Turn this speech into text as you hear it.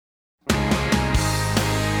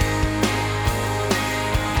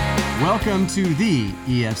Welcome to the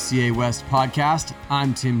EFCA West podcast.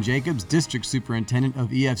 I'm Tim Jacobs, District Superintendent of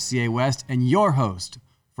EFCA West, and your host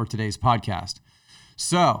for today's podcast.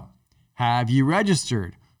 So, have you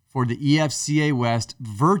registered for the EFCA West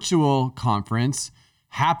virtual conference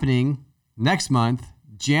happening next month,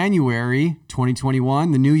 January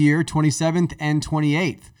 2021, the new year, 27th and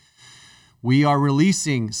 28th? We are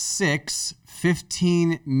releasing 6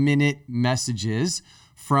 15-minute messages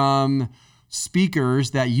from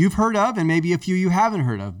speakers that you've heard of and maybe a few you haven't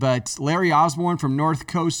heard of. But Larry Osborne from North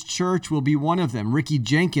Coast Church will be one of them. Ricky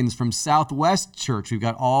Jenkins from Southwest Church. We've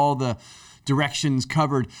got all the directions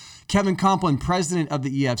covered. Kevin Complin, president of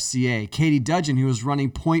the EFCA. Katie Dudgeon, who is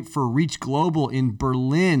running Point for Reach Global in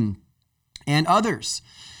Berlin, and others,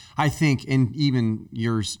 I think, and even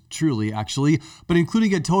yours truly, actually, but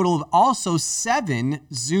including a total of also 7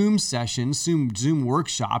 Zoom sessions, Zoom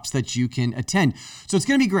workshops that you can attend. So it's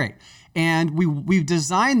going to be great. And we've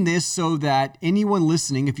designed this so that anyone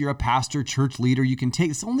listening, if you're a pastor, church leader, you can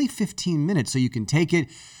take, it's only 15 minutes, so you can take it,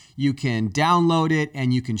 you can download it,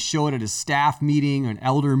 and you can show it at a staff meeting or an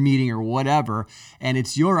elder meeting or whatever. And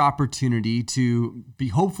it's your opportunity to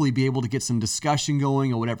hopefully be able to get some discussion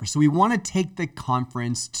going or whatever. So we want to take the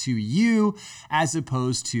conference to you as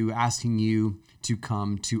opposed to asking you to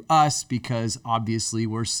come to us, because obviously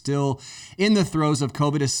we're still in the throes of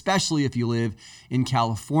COVID, especially if you live in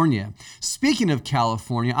California. Speaking of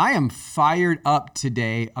California, I am fired up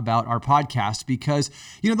today about our podcast because,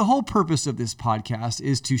 the whole purpose of this podcast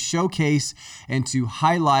is to showcase and to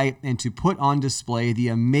highlight and to put on display the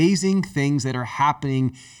amazing things that are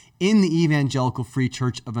happening in the Evangelical Free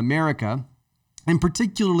Church of America, and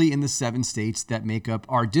particularly in the 7 states that make up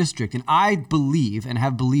our district. And I believe, and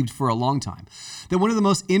have believed for a long time, that one of the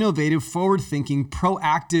most innovative, forward-thinking,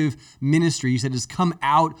 proactive ministries that has come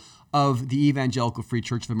out of the Evangelical Free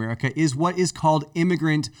Church of America is what is called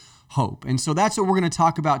Immigrant Hope. And so that's what we're going to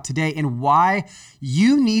talk about today, and why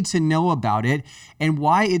you need to know about it, and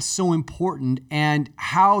why it's so important, and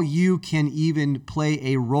how you can even play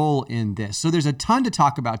a role in this. So there's a ton to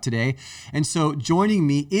talk about today. And so joining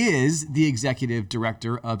me is the Executive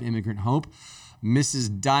Director of Immigrant Hope,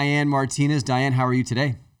 Mrs. Diane Martinez. Diane, how are you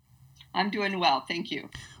today? I'm doing well. Thank you.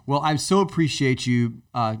 Well, I so appreciate you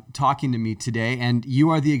talking to me today, and you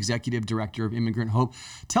are the Executive Director of Immigrant Hope.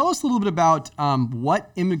 Tell us a little bit about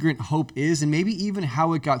what Immigrant Hope is, and maybe even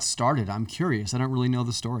how it got started. I'm curious. I don't really know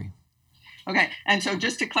the story. Okay, and so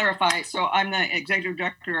just to clarify, so I'm the Executive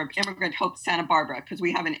Director of Immigrant Hope Santa Barbara, because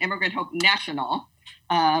we have an Immigrant Hope National,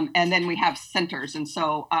 and then we have centers. And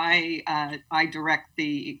so I direct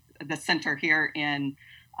the center here in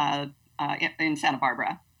Santa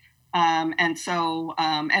Barbara. And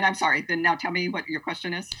I'm sorry, then now tell me what your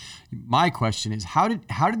question is. My question is, how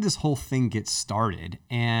did this whole thing get started,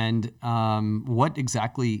 and what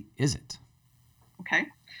exactly is it? Okay.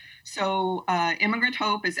 So Immigrant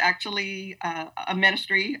Hope is actually a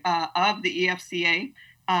ministry of the EFCA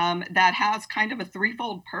that has kind of a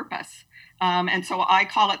threefold purpose. And so I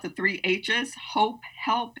call it the 3 H's: hope,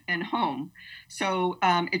 help, and home. So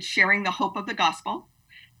it's sharing the hope of the gospel.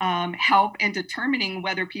 Help in determining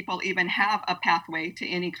whether people even have a pathway to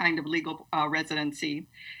any kind of legal residency,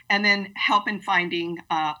 and then help in finding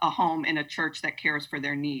a home in a church that cares for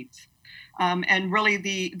their needs. And really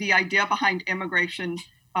the idea behind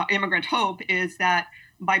Immigrant Hope is that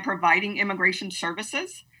by providing immigration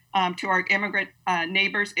services to our immigrant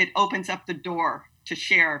neighbors, it opens up the door to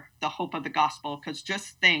share the hope of the gospel, because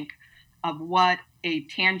just think of what a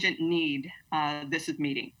tangent need this is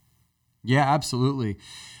meeting. Yeah, absolutely.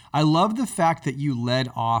 I love the fact that you led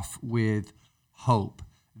off with hope,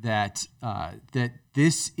 that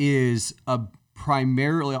this is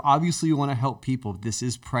primarily, obviously you want to help people. This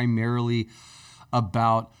is primarily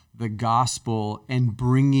about the gospel and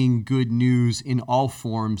bringing good news in all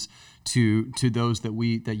forms to those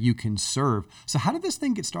that you can serve. So how did this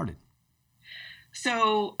thing get started?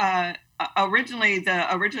 So originally,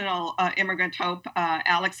 the original Immigrant Hope,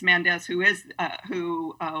 Alex Mendez, who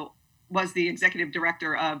was the executive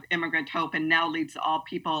director of Immigrant Hope and now leads the All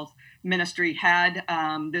People's Ministry, had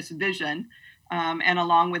this vision, and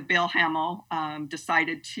along with Bill Hamill,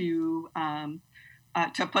 decided to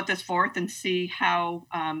put this forth and see how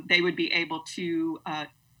they would be able to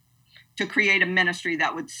create a ministry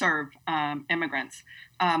that would serve immigrants.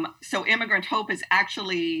 So Immigrant Hope is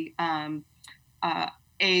actually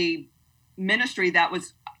a ministry that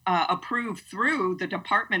was approved through the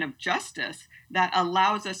Department of Justice that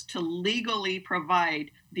allows us to legally provide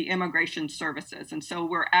the immigration services. And so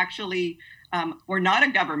we're actually, we're not a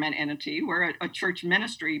government entity, we're a church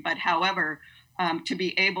ministry, but however, to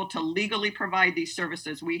be able to legally provide these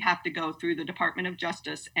services, we have to go through the Department of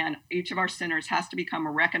Justice, and each of our centers has to become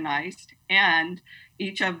recognized, and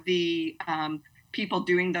each of the people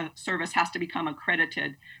doing the service has to become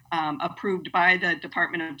accredited, approved by the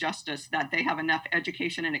Department of Justice, that they have enough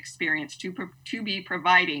education and experience to be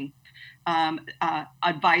providing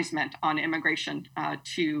advisement on immigration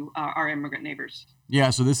to our immigrant neighbors. Yeah,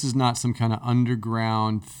 so this is not some kind of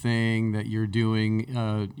underground thing that you're doing,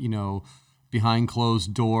 behind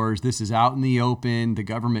closed doors. This is out in the open. The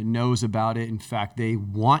government knows about it. In fact, they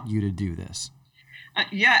want you to do this.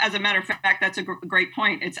 Yeah, as a matter of fact, that's a great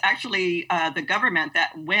point. It's actually the government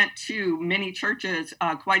that went to many churches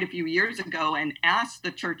quite a few years ago and asked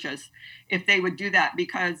the churches if they would do that,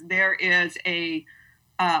 because there is a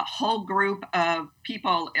whole group of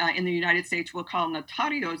people in the United States, we'll call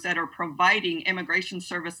notarios, that are providing immigration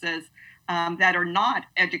services that are not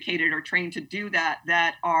educated or trained to do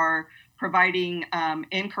that are providing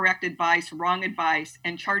incorrect advice, wrong advice,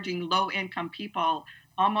 and charging low-income people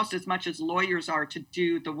almost as much as lawyers are to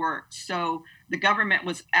do the work. So the government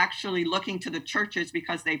was actually looking to the churches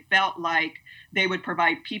because they felt like they would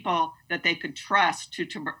provide people that they could trust to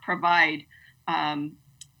provide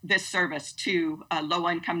this service to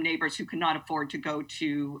low-income neighbors who could not afford to go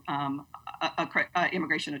to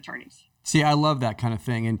immigration attorneys. See, I love that kind of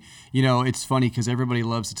thing. And, it's funny because everybody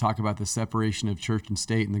loves to talk about the separation of church and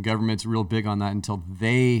state, and the government's real big on that until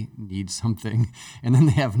they need something. And then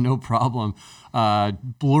they have no problem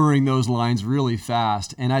blurring those lines really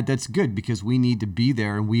fast. And that's good because we need to be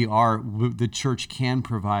there, and the church can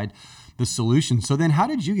provide the solution. So then how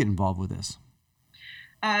did you get involved with this?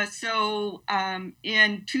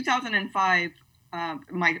 In 2005,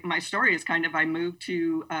 my story is I moved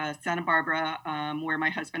to Santa Barbara, where my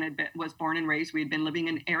husband was born and raised. We had been living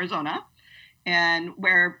in Arizona, and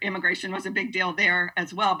where immigration was a big deal there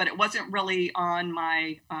as well, but it wasn't really on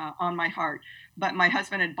my heart. But my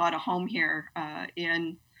husband had bought a home here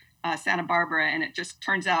in Santa Barbara, and it just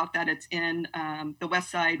turns out that it's in the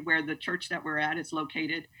west side where the church that we're at is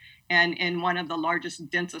located, and in one of the largest,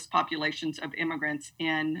 densest populations of immigrants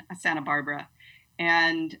in Santa Barbara.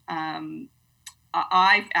 And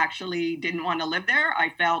I actually didn't want to live there.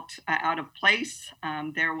 I felt out of place.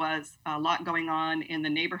 There was a lot going on in the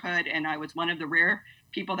neighborhood, and I was one of the rare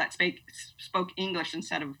people that spoke English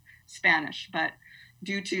instead of Spanish. But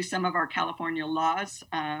due to some of our California laws,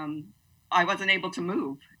 I wasn't able to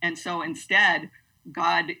move. And so instead,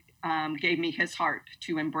 God gave me his heart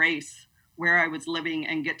to embrace where I was living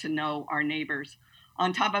and get to know our neighbors.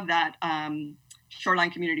 On top of that, Shoreline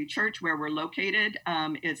Community Church, where we're located,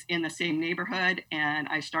 is in the same neighborhood, and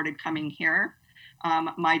I started coming here.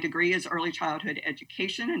 My degree is early childhood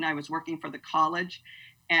education, and I was working for the college.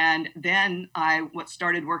 And then I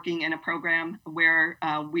started working in a program where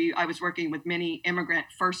I was working with many immigrant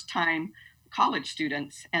first-time college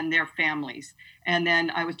students and their families. And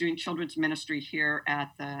then I was doing children's ministry here at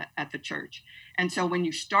the church. And so when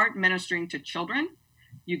you start ministering to children,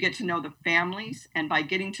 you get to know the families, and by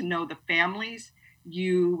getting to know the families,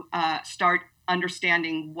 you start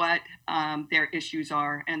understanding what their issues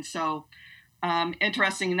are. And so,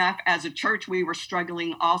 interesting enough, as a church, we were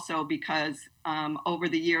struggling also because over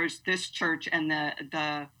the years, this church and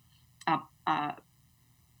the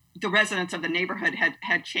residents of the neighborhood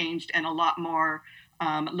had changed, and a lot more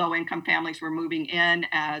low-income families were moving in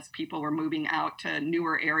as people were moving out to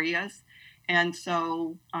newer areas. And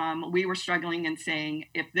so we were struggling and saying,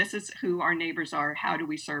 if this is who our neighbors are, how do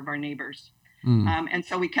we serve our neighbors? And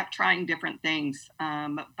so we kept trying different things,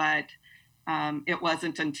 but it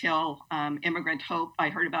wasn't until Immigrant Hope, I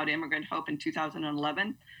heard about Immigrant Hope in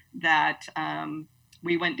 2011, that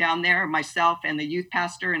we went down there, myself and the youth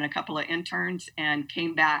pastor and a couple of interns, and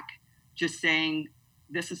came back just saying,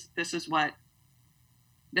 this is what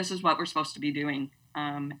we're supposed to be doing,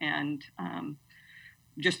 and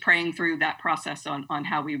just praying through that process on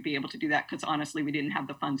how we would be able to do that, because honestly, we didn't have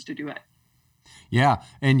the funds to do it. Yeah.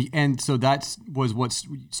 And so that was what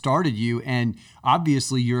started you. And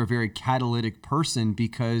obviously you're a very catalytic person,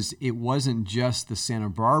 because it wasn't just the Santa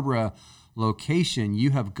Barbara location.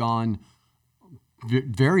 You have gone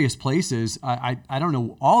various places. I don't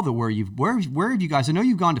know all the where have you guys, I know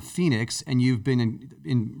you've gone to Phoenix, and you've been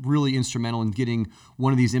in really instrumental in getting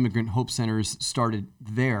one of these Immigrant Hope Centers started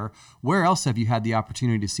there. Where else have you had the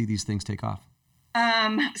opportunity to see these things take off?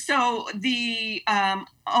 So the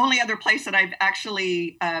only other place that I've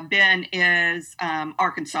actually been is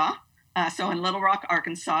Arkansas. So in Little Rock,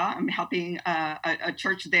 Arkansas, I'm helping a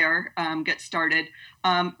church there get started.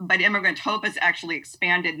 But Immigrant Hope has actually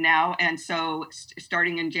expanded now. And so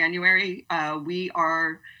starting in January, we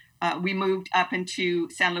are we moved up into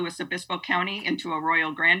San Luis Obispo County into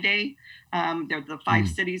Arroyo Grande. They're the 5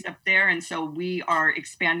 cities up there. And so we are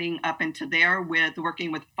expanding up into there with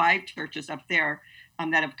working with 5 churches up there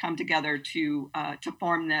that have come together to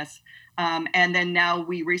form this. And then now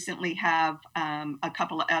we recently have a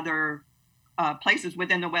couple of other places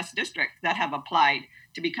within the West District that have applied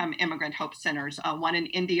to become Immigrant Hope Centers. One in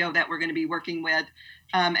Indio that we're going to be working with.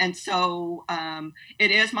 And so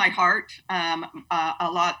it is my heart a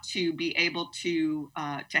lot to be able to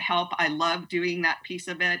help. I love doing that piece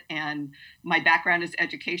of it. And my background is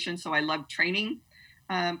education, so I love training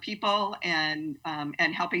people and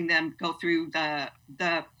helping them go through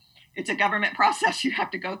it's a government process you have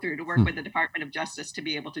to go through to work with the Department of Justice to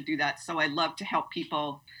be able to do that. So I love to help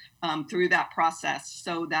people through that process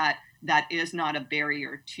so that is not a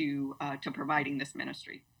barrier to providing this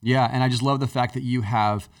ministry. Yeah, and I just love the fact that you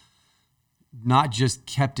have not just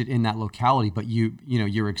kept it in that locality, but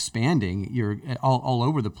you're expanding. You're all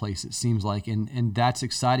over the place, it seems like, and that's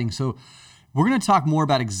exciting. So we're going to talk more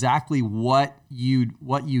about exactly what you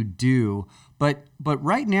do, but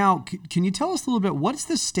right now, can you tell us a little bit, what's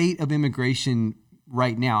the state of immigration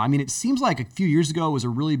right now? I mean, it seems like a few years ago it was a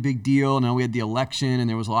really big deal. Now we had the election and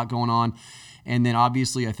there was a lot going on. And then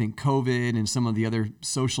obviously I think COVID and some of the other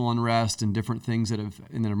social unrest and different things that have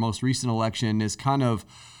in their most recent election has kind of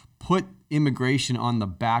put immigration on the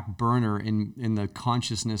back burner in the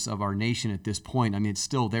consciousness of our nation at this point. I mean, it's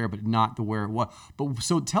still there, but not the where it was. But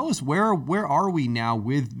so tell us, where are we now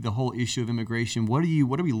with the whole issue of immigration? What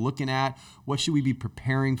are we looking at? What should we be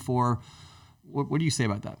preparing for? What do you say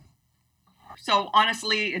about that? So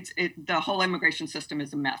honestly, the whole immigration system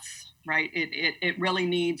is a mess, right? It really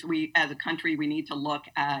needs, we as a country, we need to look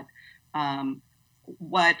at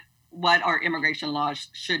what our immigration laws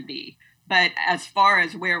should be. But as far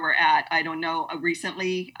as where we're at, I don't know.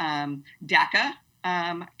 Recently, DACA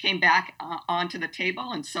came back onto the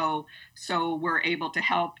table, and so we're able to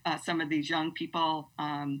help some of these young people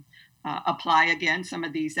apply again. Some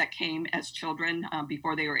of these that came as children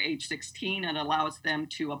before they were age 16, it allows them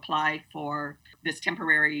to apply for this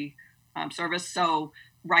temporary service. So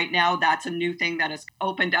right now, that's a new thing that has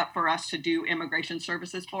opened up for us to do immigration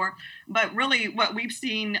services for. But really, what we've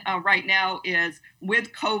seen right now is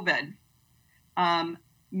with COVID.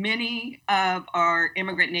 Many of our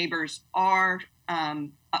immigrant neighbors are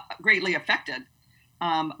greatly affected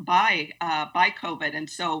by COVID, and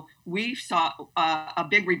so we saw a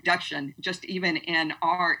big reduction just even in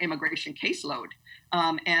our immigration caseload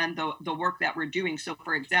and the work that we're doing. So,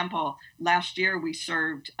 for example, last year we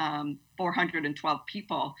served 412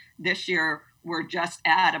 people. This year we're just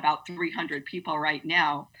at about 300 people right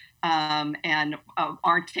now, and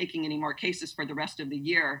aren't taking any more cases for the rest of the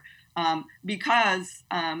year. Because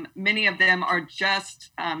many of them are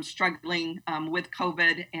just struggling with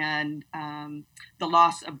COVID and the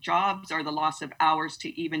loss of jobs or the loss of hours to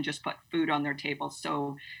even just put food on their table.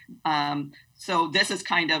 So this is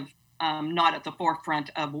kind of not at the forefront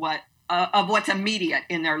of what's immediate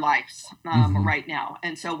in their lives right now.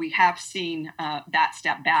 And so we have seen that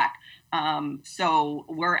step back. So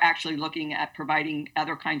we're actually looking at providing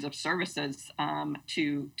other kinds of services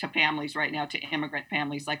to families right now, to immigrant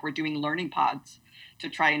families, like we're doing learning pods to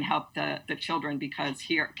try and help the children, because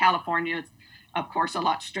here, California is, of course, a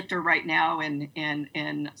lot stricter right now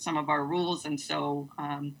in some of our rules. And so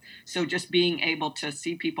just being able to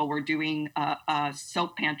see people, we're doing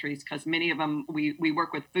soap pantries, because many of them, we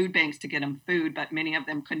work with food banks to get them food, but many of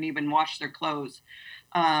them couldn't even wash their clothes.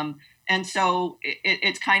 And so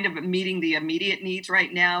it's kind of meeting the immediate needs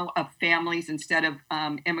right now of families instead of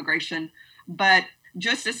immigration. But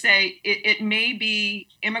just to say, it may be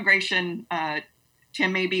immigration,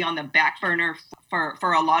 Tim, may be on the back burner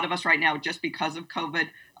for a lot of us right now just because of COVID.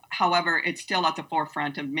 However, it's still at the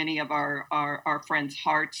forefront of many of our friends'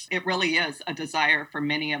 hearts. It really is a desire for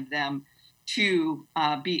many of them to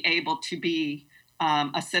be able to be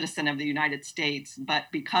a citizen of the United States. But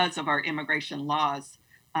because of our immigration laws,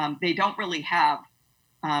 they don't really have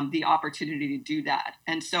the opportunity to do that.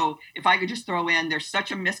 And so if I could just throw in, there's such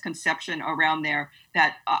a misconception around there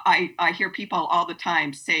that I hear people all the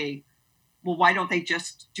time say, well, why don't they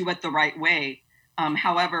just do it the right way?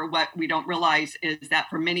 However, what we don't realize is that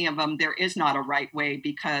for many of them, there is not a right way,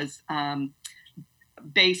 because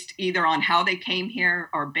based either on how they came here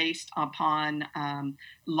or based upon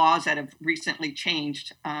laws that have recently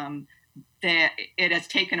changed, that it has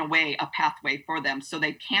taken away a pathway for them. So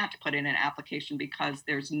they can't put in an application because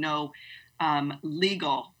there's no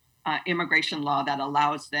legal immigration law that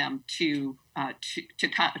allows them to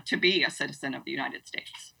be a citizen of the United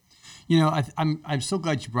States. I'm so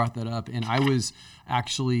glad you brought that up. And I was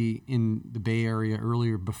actually in the Bay Area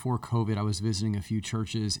earlier before COVID. I was visiting a few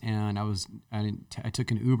churches, and I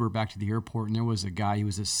took an Uber back to the airport, and there was a guy. He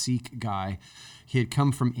was a Sikh guy. He had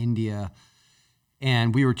come from India,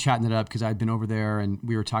 and we were chatting it up because I'd been over there, and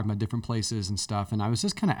we were talking about different places and stuff. And I was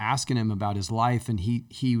just kind of asking him about his life, and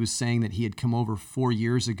he was saying that he had come over 4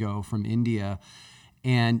 years ago from India,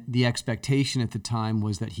 and the expectation at the time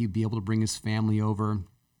was that he'd be able to bring his family over.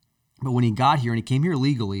 But when he got here, and he came here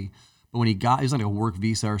legally, but when it was like a work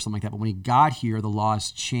visa or something like that. But when he got here, the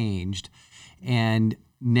laws changed, and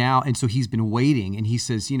so he's been waiting. And he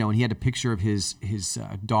says, and he had a picture of his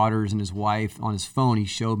daughters and his wife on his phone. He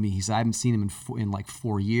showed me. He said, I haven't seen him in like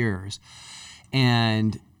 4 years,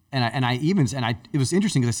 and it was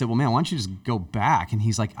interesting because I said, well, man, why don't you just go back? And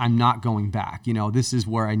he's like, I'm not going back. This is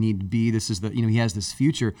where I need to be. This is he has this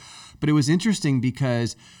future. But it was interesting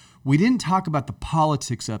because we didn't talk about the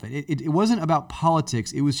politics of it. It wasn't about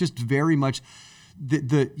politics. It was just very much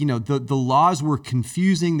the laws were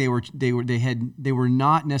confusing. They were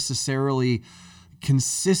not necessarily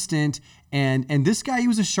consistent. And this guy, he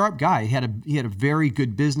was a sharp guy. He had a very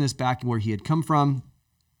good business back where he had come from.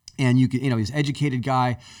 And he's an educated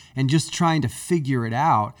guy, and just trying to figure it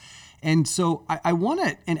out. And so I want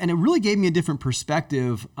to, and it really gave me a different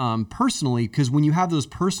perspective personally, because when you have those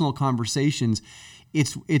personal conversations,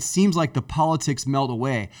 it seems like the politics melt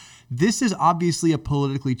away. This is obviously a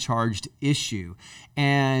politically charged issue,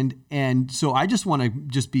 and so I just want to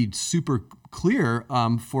just be super clear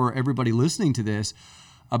for everybody listening to this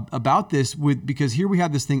about this, because here we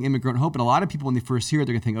have this thing, Immigrant Hope, and a lot of people when they first hear it,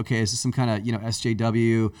 they're gonna think, okay, is this some kind of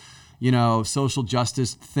SJW, social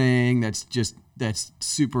justice thing that's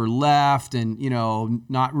super left and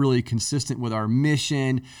not really consistent with our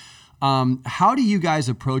mission. How do you guys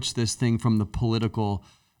approach this thing from the political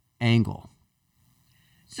angle?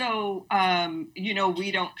 So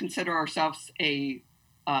we don't consider ourselves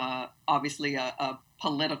obviously a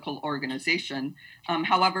political organization.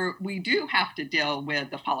 However, we do have to deal with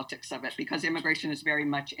the politics of it because immigration is very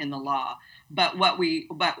much in the law. But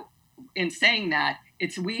in saying that,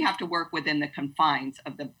 we have to work within the confines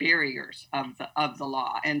of the barriers of the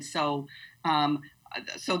law. And so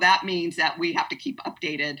that means that we have to keep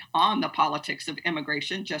updated on the politics of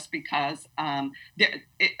immigration, just because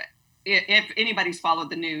if anybody's followed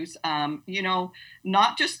the news,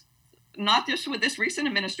 not just with this recent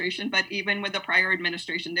administration, but even with the prior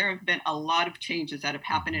administration, there have been a lot of changes that have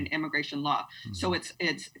happened in immigration law. Mm-hmm. So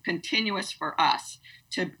it's continuous for us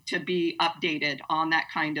to be updated on that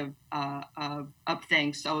kind of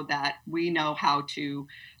thing, so that we know how to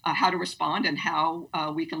respond and how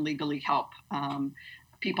we can legally help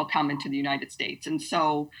people come into the United States. And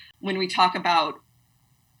so when we talk about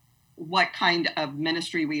what kind of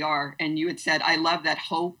ministry we are, and you had said, I love that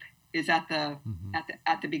hope is at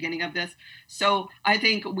the beginning of this. So I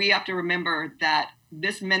think we have to remember that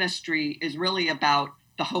this ministry is really about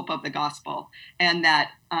the hope of the gospel, and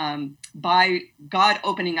that by God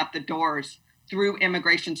opening up the doors through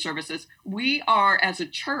immigration services, we are, as a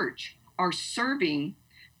church, are serving,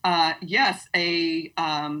 a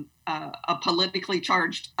politically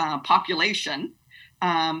charged population,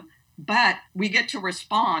 but we get to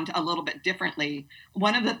respond a little bit differently.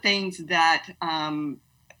 One of the things that I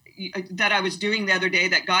was doing the other day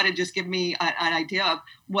that God had just given me an idea of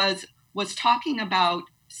was talking about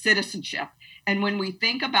citizenship. And when we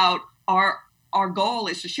think about our goal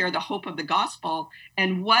is to share the hope of the gospel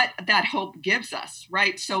and what that hope gives us,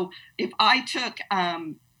 right? So if I took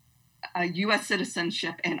a U.S.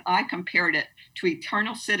 citizenship and I compared it to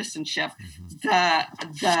eternal citizenship,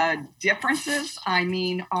 the differences,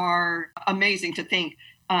 are amazing to think.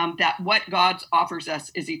 That what God offers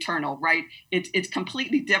us is eternal, right? It's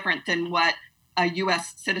completely different than what a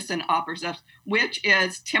U.S. citizen offers us, which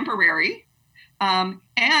is temporary,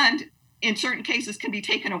 and in certain cases can be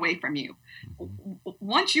taken away from you.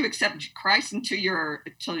 Once you accept Christ into your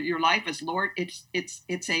life as Lord,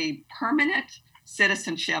 it's a permanent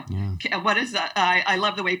citizenship. Yeah. What is that? I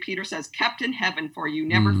love the way Peter says, kept in heaven for you,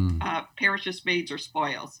 never perishes, fades, or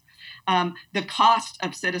spoils. The cost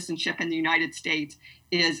of citizenship in the United States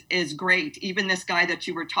is great. Even this guy that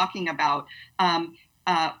you were talking about,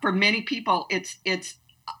 for many people, it's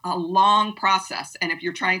a long process. And if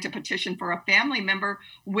you're trying to petition for a family member,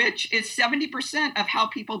 which is 70% of how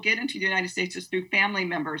people get into the United States is through family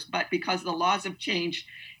members, but because the laws have changed,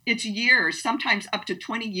 it's years, sometimes up to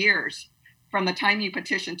 20 years from the time you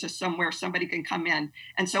petition to somewhere somebody can come in.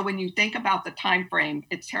 And so when you think about the time frame,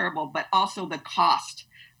 it's terrible, but also the cost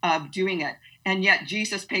of doing it. And yet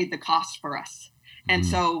Jesus paid the cost for us. And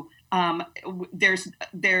so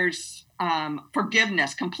there's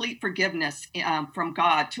forgiveness, complete forgiveness from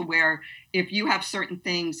God, to where if you have certain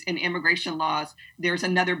things in immigration laws, there's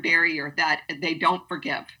another barrier that they don't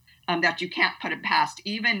forgive, that you can't put it past.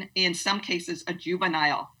 Even in some cases, a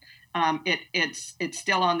juvenile, it's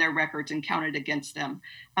still on their records and counted against them.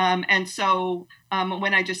 And so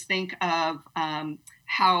when I just think of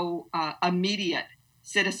how immediate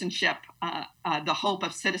citizenship, the hope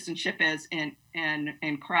of citizenship is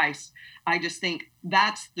in Christ, I just think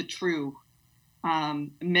that's the true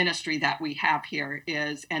ministry that we have here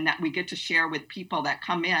is, and that we get to share with people that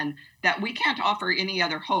come in, that we can't offer any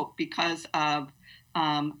other hope because of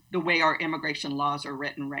the way our immigration laws are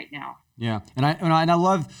written right now. Yeah, and I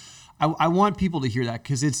love. I want people to hear that,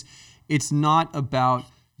 because it's not about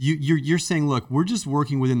you're saying, look, we're just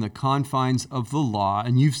working within the confines of the law,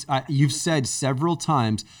 and you've said several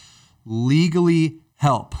times, legally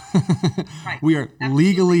help. Right. We are Absolutely.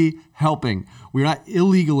 legally helping. We're not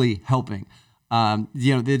illegally helping.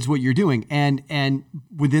 That's what you're doing, and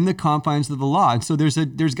within the confines of the law. And so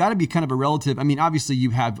there's got to be kind of a relative. I mean, obviously you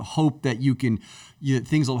have hope that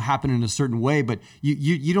things will happen in a certain way, but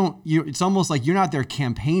you don't. It's almost like you're not there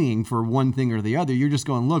campaigning for one thing or the other. You're just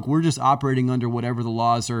going, look, we're just operating under whatever the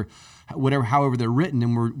laws are, however they're written,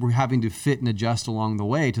 and we're having to fit and adjust along the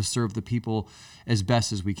way to serve the people as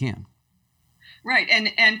best as we can. Right,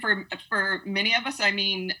 and for many of us, I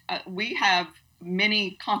mean, we have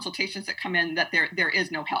many consultations that come in that there is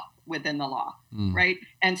no help within the law, right?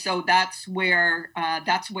 And so that's where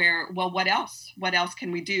well, what else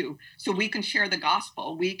can we do? So we can share the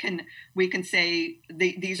gospel. We can say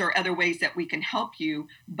these are other ways that we can help you,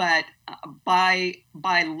 but by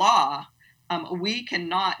law, we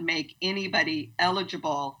cannot make anybody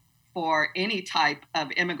eligible for any type of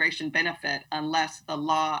immigration benefit unless the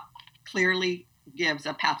law clearly gives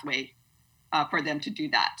a pathway for them to do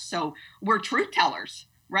that. So we're truth tellers,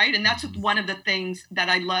 right? And that's one of the things that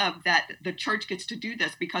I love, that the church gets to do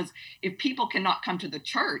this, because if people cannot come to the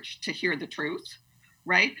church to hear the truth,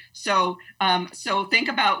 right? So think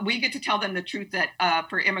about, we get to tell them the truth that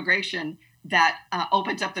for immigration, that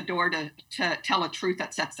opens up the door to tell a truth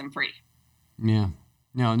that sets them free. Yeah.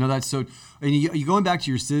 No, that's so. And you going back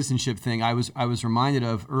to your citizenship thing, I was reminded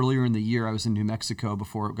of earlier in the year. I was in New Mexico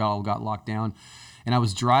before it all got locked down, and I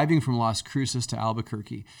was driving from Las Cruces to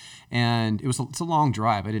Albuquerque, and it's a long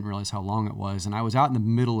drive. I didn't realize how long it was, and I was out in the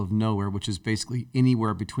middle of nowhere, which is basically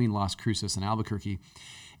anywhere between Las Cruces and Albuquerque,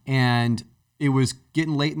 and it was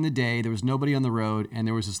getting late in the day. There was nobody on the road, and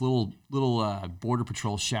there was this little border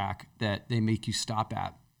patrol shack that they make you stop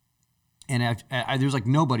at. And there's like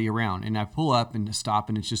nobody around, and I pull up and stop,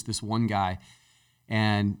 and it's just this one guy,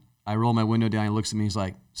 and I roll my window down. He looks at me. He's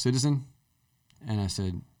like, "Citizen?" And I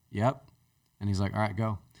said, "Yep." And he's like, "All right,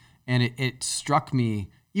 go." And it struck me,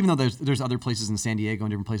 even though there's other places in San Diego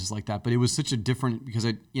and different places like that, but it was such a different, because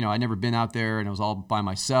I'd never been out there, and I was all by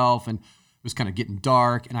myself, and it was kind of getting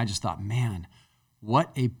dark, and I just thought, man,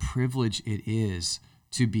 what a privilege it is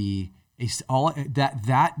to be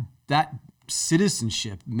that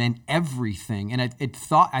citizenship meant everything. And I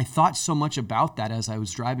thought so much about that as I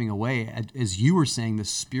was driving away, as you were saying, the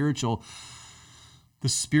spiritual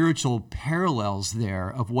parallels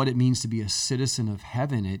there of what it means to be a citizen of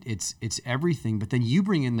heaven. It's everything. But then you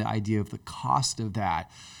bring in the idea of the cost of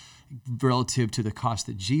that relative to the cost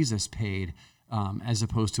that Jesus paid, as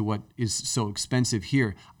opposed to what is so expensive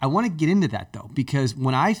here. I want to get into that though, because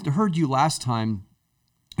when I heard you last time,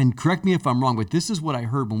 and correct me if I'm wrong, but this is what I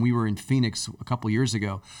heard when we were in Phoenix a couple years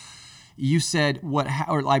ago. You said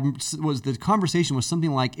the conversation was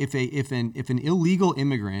something like, if an illegal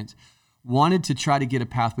immigrant wanted to try to get a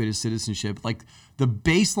pathway to citizenship, like the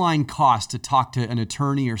baseline cost to talk to an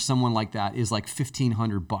attorney or someone like that is like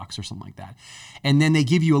 $1,500 or something like that. And then they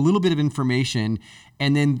give you a little bit of information,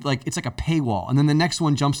 and then it's like a paywall. And then the next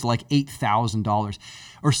one jumps to like $8,000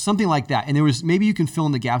 or something like that. And there was, maybe you can fill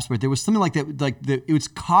in the gaps, but there was something like that, it was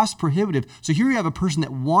cost prohibitive. So here you have a person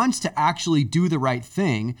that wants to actually do the right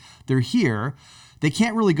thing. They're here. They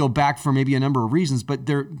can't really go back for maybe a number of reasons, but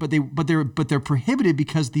they're prohibited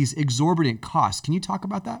because of these exorbitant costs. Can you talk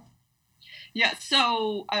about that? Yeah.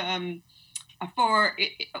 So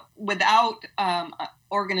without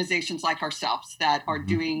organizations like ourselves that are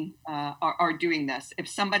doing this, if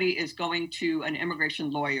somebody is going to an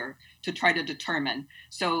immigration lawyer to try to determine,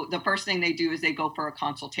 so the first thing they do is they go for a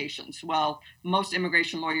consultations. Well, most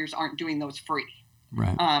immigration lawyers aren't doing those free.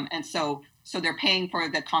 Right. And so they're paying for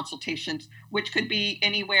the consultations, which could be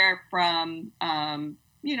anywhere from $1,000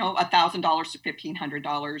 to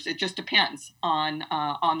 $1,500. It just depends on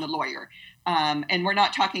the lawyer. And we're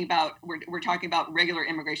not talking about, we're talking about regular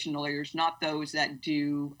immigration lawyers, not those that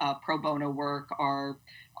do pro bono work or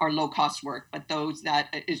low cost work, but those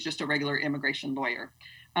that is just a regular immigration lawyer.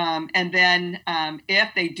 And then if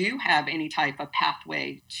they do have any type of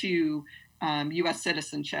pathway to U.S.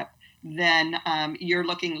 citizenship, then you're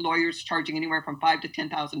looking lawyers charging anywhere from $5,000 to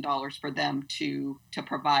 $10,000 for them to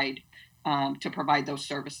provide those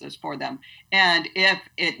services for them. And if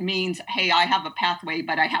it means, hey, I have a pathway,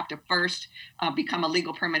 but I have to first become a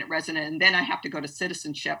legal permanent resident, and then I have to go to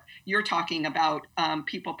citizenship, you're talking about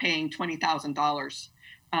people paying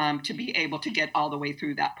 $20,000 to be able to get all the way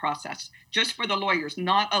through that process, just for the lawyers,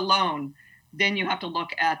 not alone. Then you have to look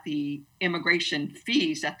at the immigration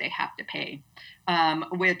fees that they have to pay,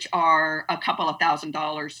 which are a couple of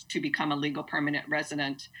 $1,000s to become a legal permanent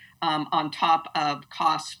resident, on top of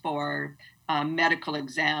costs for medical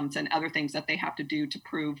exams and other things that they have to do to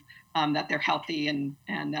prove that they're healthy and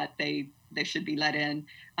that they should be let in.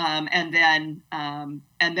 And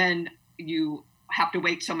then you have to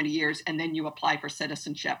wait so many years, and then you apply for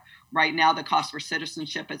citizenship. Right now, the cost for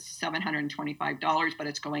citizenship is $725, but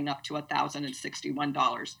it's going up to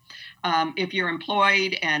 $1,061. If you're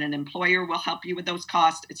employed and an employer will help you with those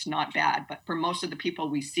costs, it's not bad. But for most of the people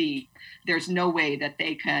we see, there's no way that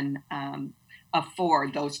they can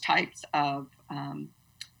afford those types of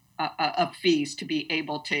fees to be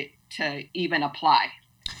able to even apply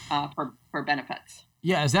for benefits.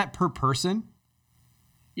 Yeah, is that per person?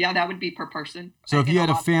 Yeah, that would be per person. So if you had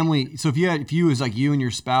a family, if you was like you and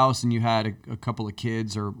your spouse and you had a couple of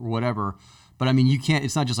kids or whatever, but I mean, you can't,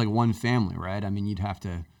 it's not just like one family, right? I mean, you'd have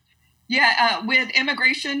to. Yeah, with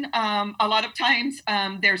immigration, a lot of times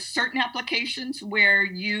there's certain applications where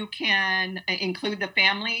you can include the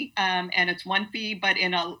family, and it's one fee. But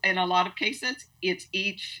in a lot of cases, it's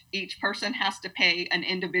each person has to pay an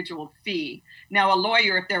individual fee. Now, a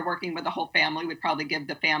lawyer, if they're working with the whole family, would probably give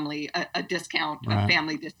the family a discount, right, a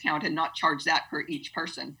family discount, and not charge that for each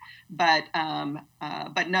person. But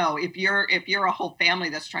no, if you're a whole family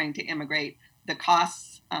that's trying to immigrate, the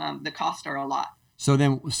costs are a lot. So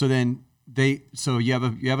then you have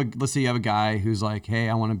a let's say you have a guy who's like, hey,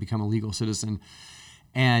 I want to become a legal citizen,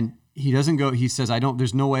 and he says,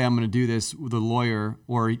 there's no way I'm going to do this with a lawyer,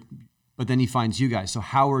 but then he finds you guys. So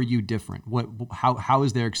how are you different? How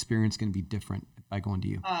is their experience going to be different by going to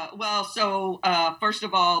you? First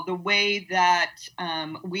of all, the way that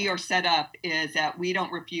we are set up is that we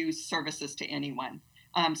don't refuse services to anyone.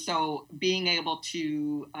 So being able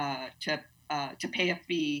to pay a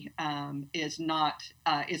fee is not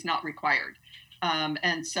required.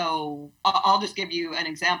 And so I'll just give you an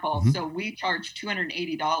example. Mm-hmm. So we charge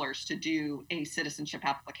 $280 to do a citizenship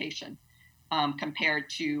application, compared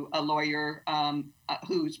to a lawyer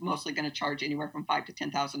who's mostly going to charge anywhere from $5,000 to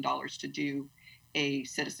 $10,000 to do a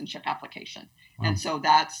citizenship application. Wow. And so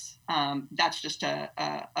that's just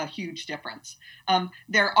a huge difference.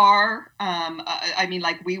 There are,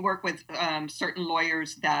 we work with certain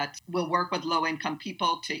lawyers that will work with low-income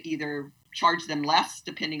people to either charge them less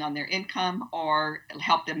depending on their income or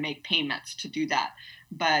help them make payments to do that.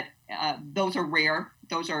 But those are rare.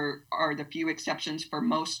 Those are the few exceptions. For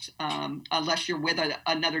most, unless you're with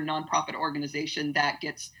another nonprofit organization that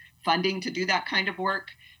gets funding to do that kind of work,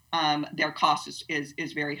 their cost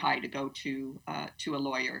is very high to go to a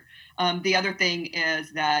lawyer. The other thing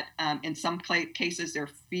is that in some cases there are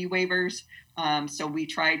fee waivers. So we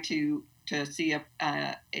try to see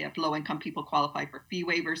if low-income people qualify for fee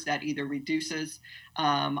waivers that either reduces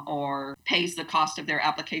or pays the cost of their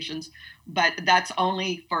applications. But that's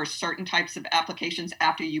only for certain types of applications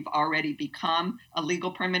after you've already become a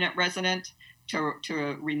legal permanent resident,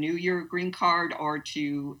 to renew your green card or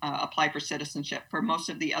to apply for citizenship. For most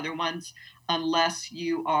of the other ones, unless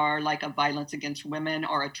you are like a violence against women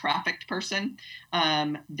or a trafficked person,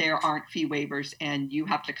 there aren't fee waivers and you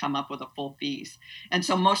have to come up with a full fees. And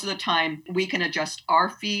so most of the time we can adjust our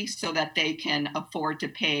fee so that they can afford to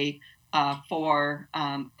pay for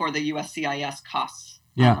the USCIS costs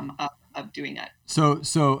of doing it.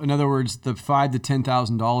 So in other words, the $5,000 to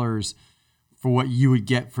 $10,000 for what you would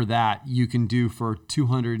get for that, you can do for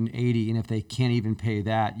 $280, and if they can't even pay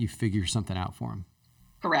that, you figure something out for them.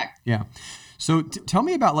 Correct. Yeah. So tell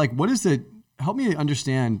me about help me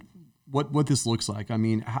understand what this looks like. I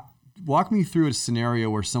mean, walk me through a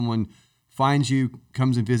scenario where someone finds you,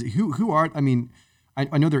 comes and visit. Who are? I mean,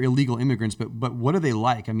 I know they're illegal immigrants, but what are they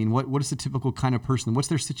like? I mean, what is the typical kind of person? What's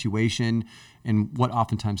their situation, and what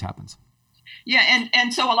oftentimes happens? Yeah,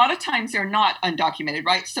 and so a lot of times they're not undocumented,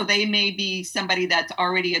 right? So they may be somebody that's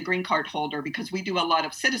already a green card holder, because we do a lot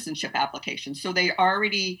of citizenship applications. So they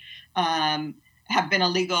already have been a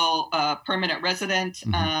legal permanent resident,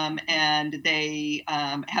 Mm-hmm. and they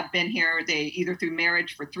have been here. They either through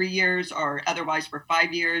marriage for 3 years or otherwise for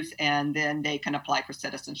 5 years, and then they can apply for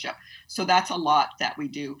citizenship. So that's a lot that we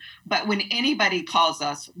do. But when anybody calls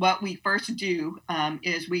us, what we first do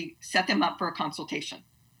is we set them up for a consultation.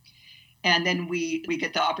 And then we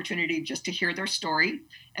get the opportunity just to hear their story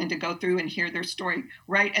and to go through and hear their story,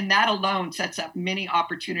 right? And that alone sets up many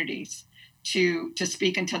opportunities to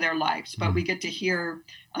speak into their lives. But we get to hear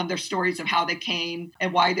their stories of how they came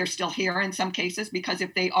and why they're still here in some cases, because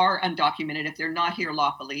if they are undocumented, if they're not here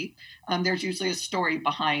lawfully, there's usually a story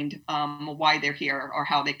behind why they're here or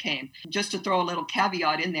how they came. Just to throw a little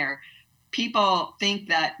caveat in there, people think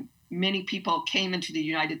that many people came into the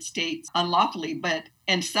United States unlawfully,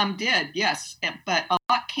 and some did, yes, but a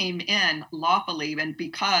lot came in lawfully. And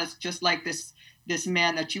because just like this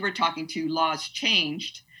man that you were talking to, laws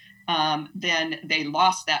changed, then they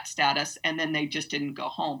lost that status and then they just didn't go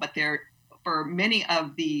home. But for many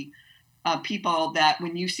of the people that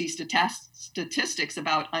when you see statistics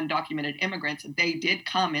about undocumented immigrants, they did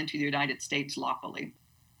come into the United States lawfully.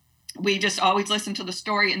 We just always listen to the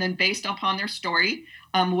story, and then based upon their story,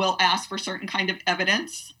 we'll ask for certain kind of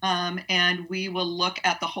evidence, and we will look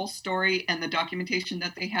at the whole story and the documentation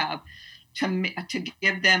that they have to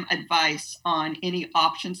give them advice on any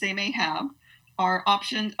options they may have. Our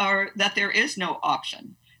options are that there is no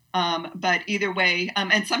option, but either way,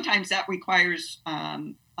 and sometimes that requires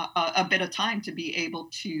a bit of time to be able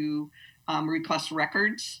to request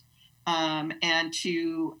records. And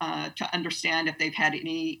to understand if they've had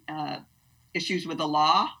any issues with the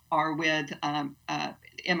law or with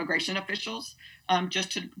immigration officials,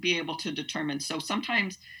 just to be able to determine. So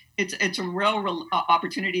sometimes it's a real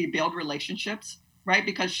opportunity to build relationships, right?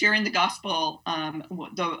 Because sharing the gospel,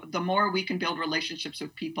 the more we can build relationships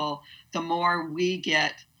with people, the more we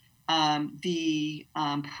get the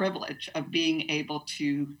privilege of being able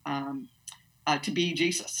to be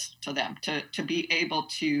Jesus to them, to be able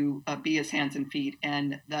to be his hands and feet,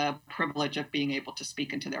 and the privilege of being able to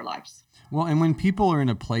speak into their lives. Well, and when people are in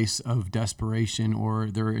a place of desperation, or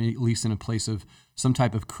they're at least in a place of some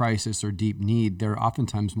type of crisis or deep need, they're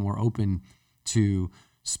oftentimes more open to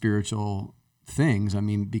spiritual things. I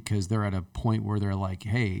mean, because they're at a point where they're like,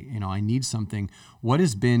 hey, I need something. What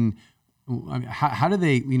has been, how do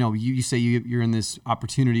they, you say you're in this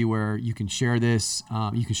opportunity where you can share this,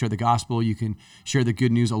 you can share the gospel, you can share the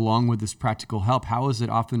good news along with this practical help. How is it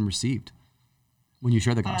often received when you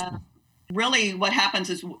share the gospel? Really, what happens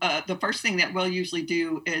is the first thing that we'll usually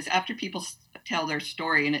do is after people tell their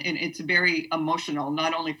story, and it's very emotional,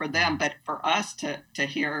 not only for them, but for us to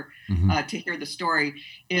hear to hear the story,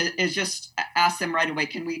 is just ask them right away,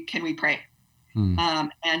 can we pray?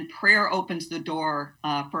 And prayer opens the door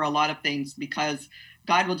for a lot of things, because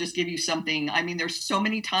God will just give you something. I mean, there's so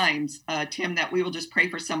many times, Tim, that we will just pray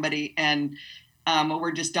for somebody and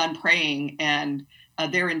we're just done praying and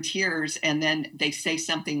they're in tears, and then they say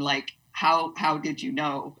something like, how did you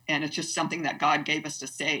know? And it's just something that God gave us to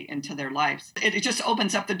say into their lives. It just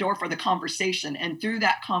opens up the door for the conversation, and through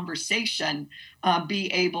that conversation,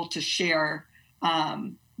 be able to share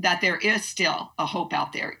that there is still a hope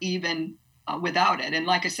out there, even without it. And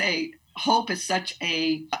like I say, hope is such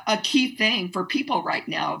a key thing for people right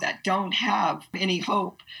now that don't have any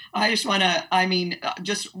hope. I just want to,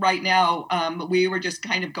 just right now, we were just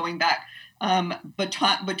kind of going back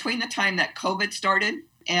between the time that COVID started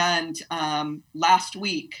and last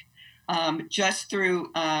week, just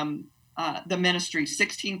through the ministry,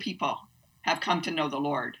 16 people have come to know the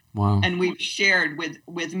Lord. Wow. And we've shared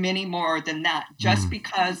with many more than that, just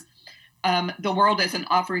because the world isn't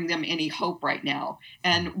offering them any hope right now.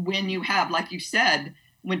 And when you have, like you said,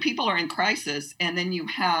 when people are in crisis, and then you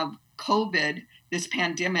have COVID, this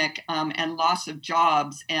pandemic, and loss of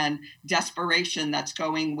jobs and desperation that's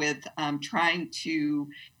going with trying to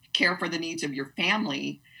care for the needs of your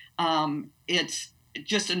family, it's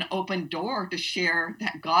just an open door to share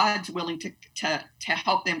that God's willing to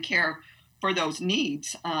help them care for those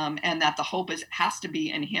needs, and that the hope has to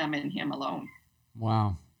be in Him and Him alone.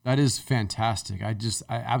 Wow. That is fantastic. I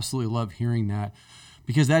absolutely love hearing that,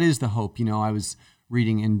 because that is the hope. I was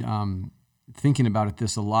reading and thinking about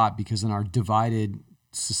this a lot, because in our divided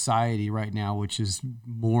society right now, which is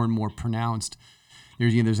more and more pronounced,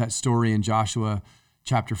 there's that story in Joshua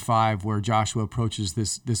chapter 5 where Joshua approaches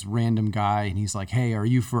this random guy and he's like, hey, are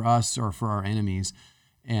you for us or for our enemies?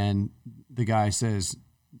 And the guy says,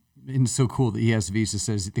 and it's so cool, the ESV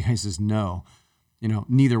says, the guy says no.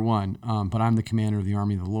 neither one. But I'm the commander of the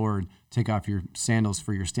army of the Lord. Take off your sandals,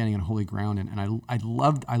 for you're standing on holy ground. And I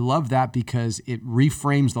love that, because it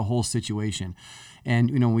reframes the whole situation.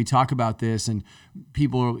 And when we talk about this, and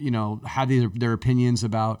people have their opinions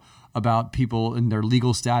about people and their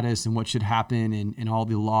legal status and what should happen, and all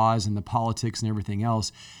the laws and the politics and everything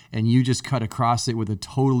else, and you just cut across it with a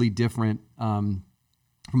totally different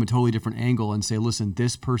from a totally different angle and say, listen,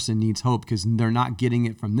 this person needs hope, because they're not getting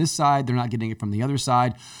it from this side. They're not getting it from the other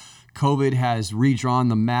side. COVID has redrawn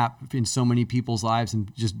the map in so many people's lives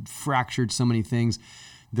and just fractured so many things.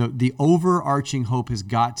 The overarching hope has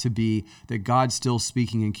got to be that God's still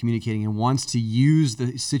speaking and communicating, and wants to use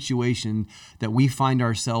the situation that we find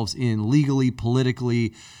ourselves in legally,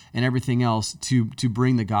 politically, and everything else to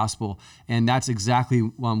bring the gospel. And that's exactly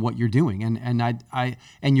what you're doing.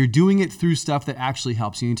 And you're doing it through stuff that actually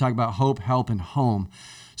helps. You talk about hope, help, and home.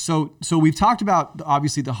 So we've talked about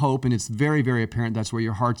obviously the hope, and it's very, very apparent that's where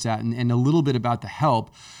your heart's at, and a little bit about the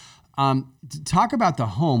help. Talk about the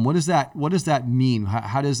home. What does that mean?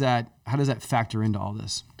 How does that factor into all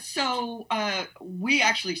this? So we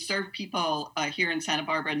actually serve people here in Santa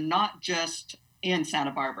Barbara, not just in Santa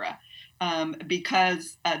Barbara,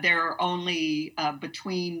 because there are only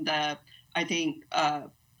between the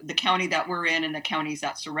county that we're in and the counties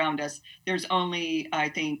that surround us, there's only, I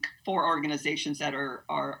think, 4 organizations that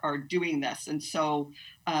are doing this. And so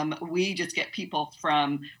we get people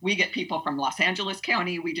from Los Angeles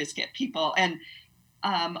County. We just get people. And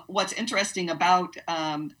what's interesting about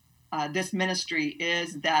this ministry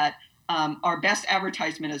is that our best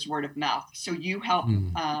advertisement is word of mouth. So you help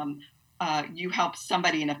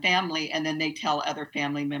somebody in a family, and then they tell other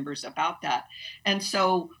family members about that. And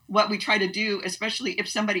so what we try to do, especially if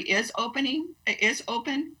somebody is open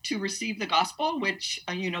to receive the gospel, which,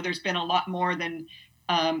 there's been a lot more than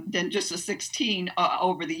just a 16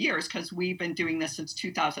 over the years, because we've been doing this since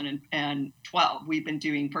 2012. We've been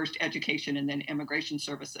doing first education and then immigration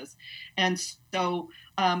services. And so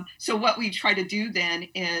what we try to do then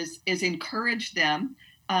is encourage them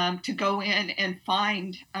to go in and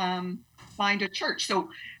find a church. So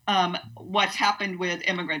what's happened with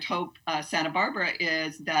Immigrant Hope Santa Barbara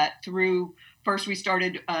is that first we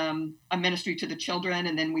started a ministry to the children,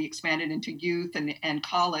 and then we expanded into youth and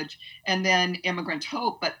college, and then Immigrant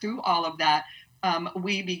Hope. But through all of that,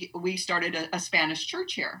 we started a Spanish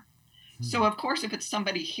church here. So of course, if it's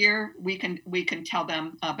somebody here, we can tell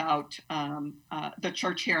them about the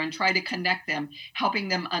church here and try to connect them, helping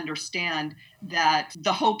them understand that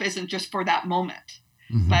the hope isn't just for that moment,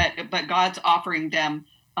 but God's offering them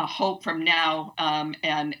a hope from now,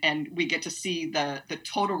 and we get to see the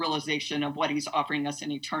total realization of what He's offering us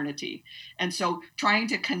in eternity. And so trying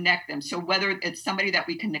to connect them. So whether it's somebody that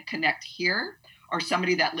we can connect here or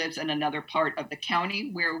somebody that lives in another part of the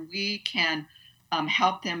county, where we can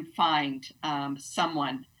help them find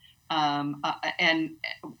someone. And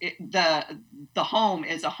the home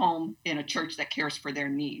is a home in a church that cares for their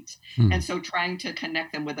needs. And so trying to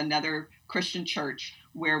connect them with another Christian church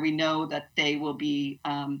where we know that they will be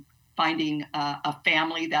finding a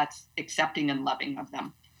family that's accepting and loving of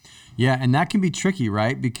them. Yeah, and that can be tricky,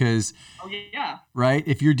 right? Because, right,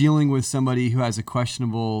 if you're dealing with somebody who has a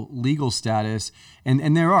questionable legal status,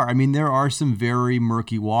 and there are some very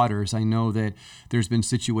murky waters. I know that there's been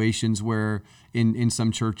situations where in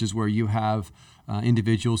some churches where you have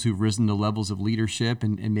individuals who've risen to levels of leadership,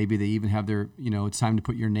 and maybe they even have their, it's time to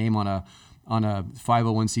put your name on a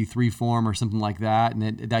 501c3 form or something like that,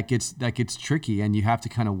 and that gets tricky, and you have to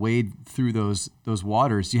kind of wade through those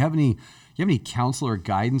waters. Do you have any counsel or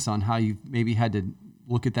guidance on how you maybe had to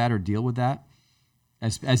look at that or deal with that,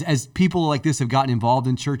 as people like this have gotten involved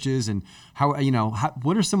in churches, and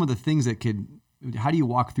what are some of the things how do you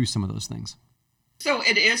walk through some of those things? So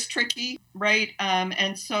it is tricky, right?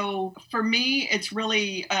 And so for me, it's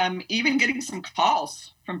really even getting some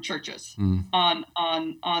calls from churches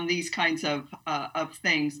on these kinds of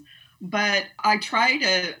things. But I try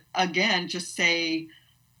to, again, just say,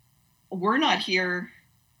 we're not here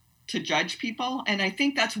to judge people. And I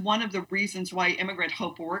think that's one of the reasons why Immigrant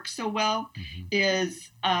Hope works so well,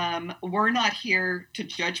 is we're not here to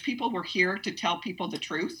judge people. We're here to tell people the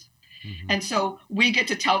truth. And so we get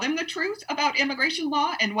to tell them the truth about immigration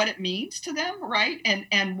law and what it means to them, right?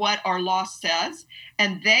 And what our law says.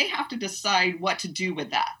 And they have to decide what to do with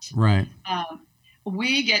that. Right.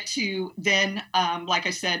 We get to then, like I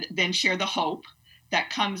said, then share the hope that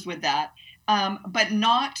comes with that, but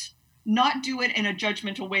not do it in a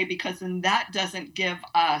judgmental way, because then that doesn't give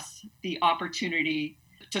us the opportunity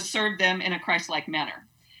to serve them in a Christ-like manner.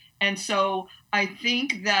 And so I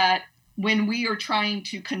think that when we are trying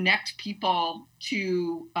to connect people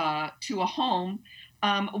to a home,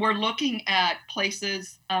 we're looking at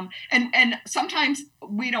places, and sometimes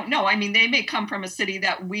we don't know. I mean, they may come from a city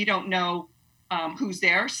that we don't know who's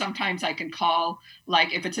there. Sometimes I can call,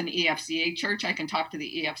 like if it's an EFCA church, I can talk to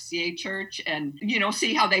the EFCA church and,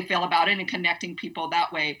 see how they feel about it and connecting people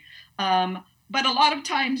that way. But a lot of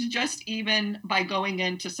times, just even by going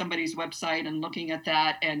into somebody's website and looking at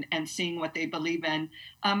that and seeing what they believe in,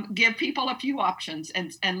 give people a few options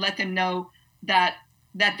and let them know that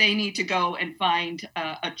they need to go and find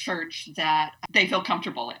a church that they feel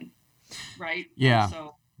comfortable in, right? Yeah.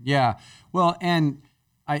 So yeah. Well, and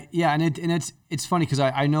it's funny because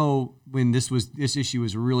I know when this issue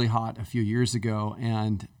was really hot a few years ago,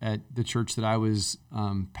 and at the church that I was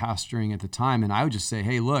pastoring at the time, and I would just say,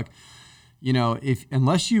 hey, look,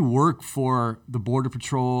 unless you work for the Border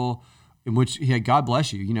Patrol, in which, God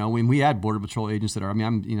bless you, when we had Border Patrol agents that are,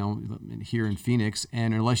 I'm here in Phoenix,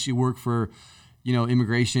 and unless you work for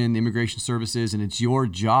immigration services, and it's your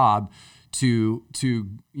job to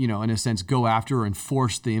in a sense go after or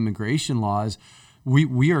enforce the immigration laws,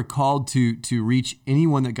 we are called to reach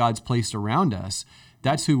anyone that God's placed around us.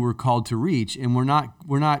 That's who we're called to reach, and we're not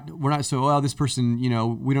so, well, this person,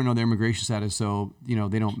 we don't know their immigration status, so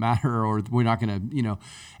they don't matter, or we're not going to,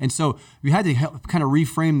 and so we had to kind of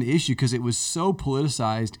reframe the issue because it was so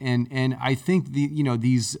politicized, and I think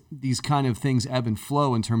these kind of things ebb and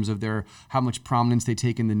flow in terms of how much prominence they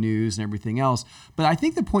take in the news and everything else. But I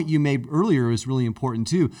think the point you made earlier is really important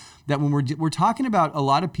too, that when we're talking about a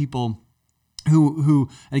lot of people who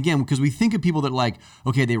again, because we think of people that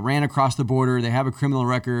okay, they ran across the border, they have a criminal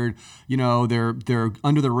record, they're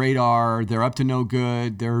under the radar, they're up to no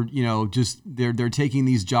good, they're they're taking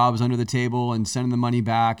these jobs under the table and sending the money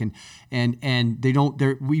back, and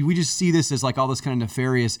we just see this as all this kind of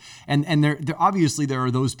nefarious, and there obviously there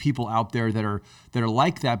are those people out there that are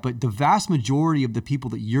like that, but the vast majority of the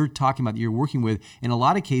people that you're talking about, that you're working with, in a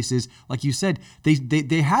lot of cases, like you said,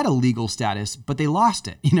 they had a legal status, but they lost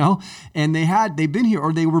it, and they've been here,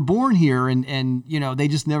 or they were born here, and they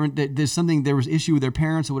just never, there was issue with their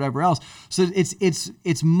parents or whatever else. So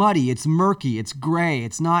it's muddy, it's murky, it's gray,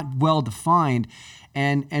 it's not well defined.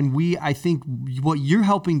 And I think what you're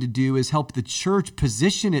helping to do is help the church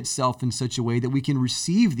position itself in such a way that we can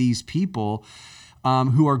receive these people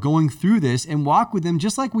who are going through this and walk with them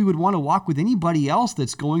just like we would want to walk with anybody else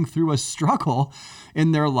that's going through a struggle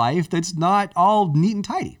in their life that's not all neat and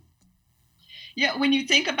tidy. Yeah, when you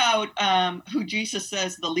think about who Jesus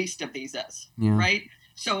says the least of these is, right?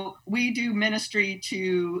 So we do ministry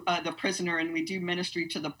to the prisoner, and we do ministry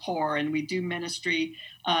to the poor, and we do ministry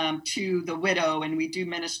to the widow, and we do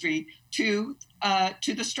ministry to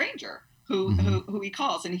the stranger who he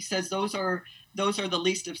calls, and he says those are the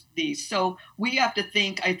least of these. So we have to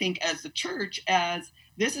think, I think, as the church, as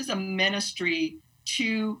this is a ministry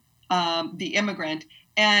to the immigrant.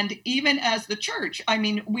 And even as the church, I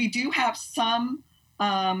mean, we do have some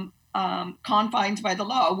confines by the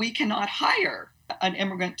law. We cannot hire an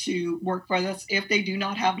immigrant to work for us if they do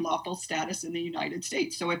not have lawful status in the United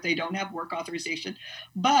States. So if they don't have work authorization,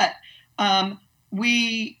 but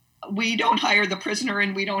we don't hire the prisoner,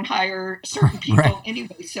 and we don't hire certain people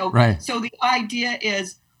anyway. So so the idea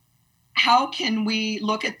is, how can we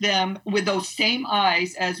look at them with those same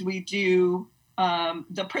eyes as we do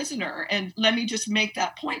the prisoner? And let me just make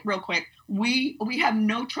that point real quick. We have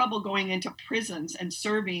no trouble going into prisons and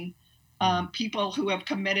serving people who have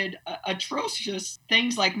committed atrocious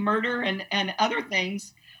things like murder and other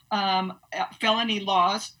things, felony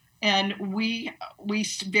laws. And we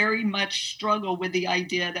very much struggle with the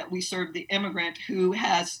idea that we serve the immigrant who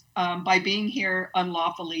has, by being here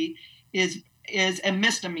unlawfully, is a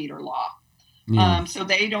misdemeanor law. Yeah. So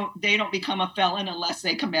they don't become a felon unless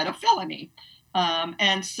they commit a felony.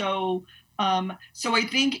 And so I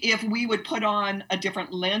think if we would put on a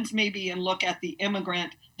different lens maybe and look at the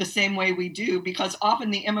immigrant the same way we do, because often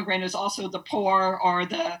the immigrant is also the poor or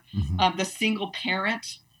the single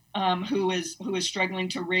parent who is struggling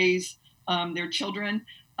to raise their children,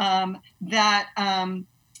 that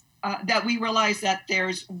we realize that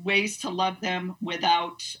there's ways to love them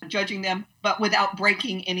without judging them, but without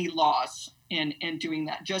breaking any laws in doing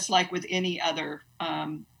that, just like with any other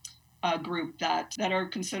group that are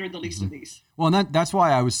considered the least of these. Well, and that's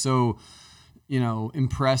why I was so,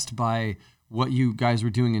 impressed by what you guys were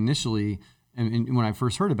doing initially, and when I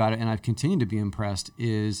first heard about it, and I've continued to be impressed,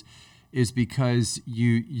 is because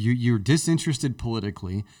you're disinterested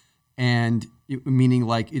politically, and meaning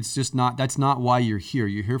it's just not, that's not why you're here.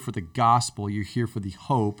 You're here for the gospel. You're here for the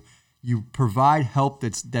hope. you provide help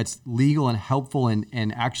that's legal and helpful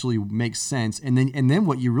and actually makes sense. And then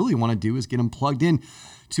what you really want to do is get them plugged in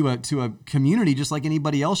to a community, just like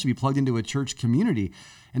anybody else should be plugged into a church community.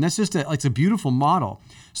 And that's just it's a beautiful model.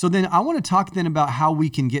 So then I want to talk then about how we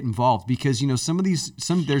can get involved, because,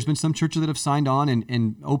 there's been some churches that have signed on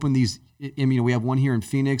and opened these, we have one here in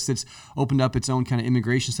Phoenix that's opened up its own kind of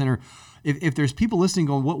immigration center. If there's people listening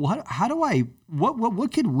going,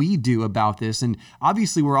 what could we do about this? And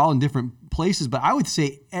obviously we're all in different places, but I would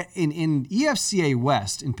say in EFCA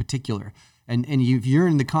West in particular, and if you're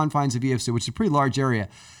in the confines of EFCA, which is a pretty large area,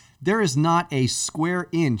 there is not a square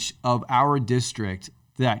inch of our district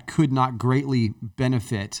that could not greatly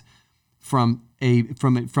benefit from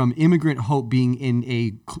Immigrant Hope being in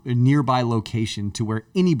a nearby location to where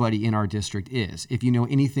anybody in our district is, if you know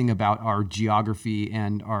anything about our geography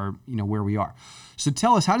and our, where we are. So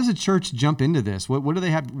tell us, how does a church jump into this? What do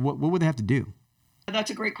they have? What would they have to do?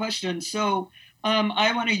 That's a great question. So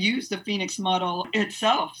I want to use the Phoenix model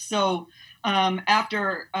itself. So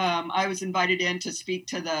after I was invited in to speak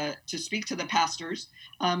to the pastors,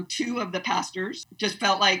 two of the pastors just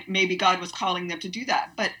felt like maybe God was calling them to do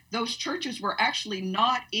that. But those churches were actually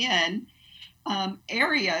not in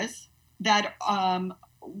areas that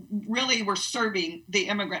really were serving the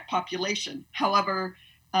immigrant population. However,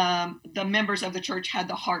 the members of the church had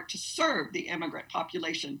the heart to serve the immigrant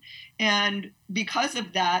population. And because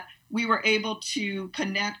of that, we were able to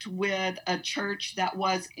connect with a church that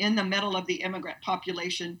was in the middle of the immigrant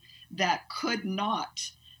population that could not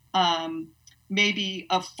maybe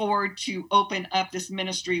afford to open up this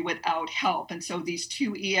ministry without help. And so these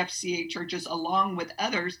two EFCA churches, along with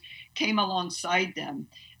others, came alongside them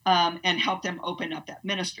and help them open up that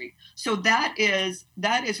ministry. So that is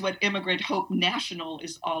what Immigrant Hope National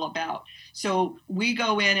is all about. So we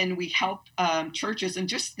go in and we help churches, and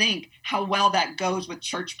just think how well that goes with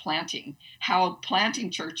church planting, how planting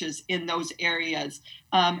churches in those areas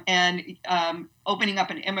and opening up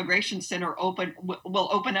an immigration center will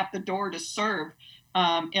open up the door to serve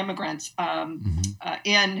immigrants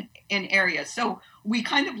in areas. So we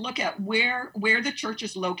kind of look at where the church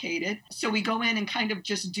is located. So we go in and kind of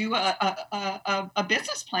just do a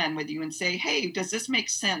business plan with you and say, hey, does this make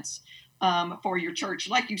sense for your church?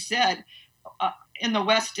 Like you said, in the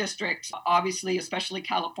West District, obviously, especially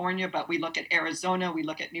California, but we look at Arizona, we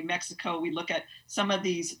look at New Mexico, we look at some of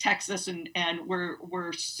these, Texas, and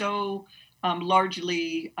we're so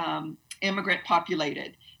largely immigrant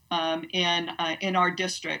populated in our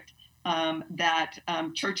district that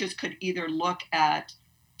churches could either look at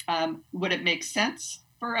would it make sense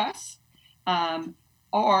for us,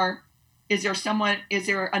 or is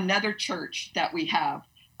there another church that we have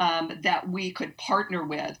that we could partner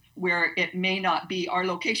with where it may not be our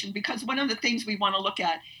location? Because one of the things we want to look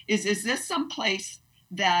at is this some place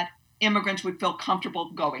that immigrants would feel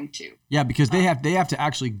comfortable going to? Yeah, because they have to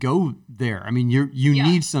actually go there. I mean, you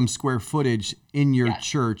need some square footage in your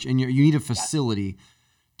church, and you need a facility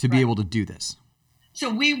to be able to do this.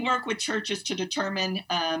 So we work with churches to determine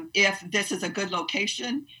if this is a good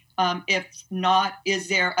location. If not, is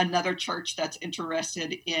there another church that's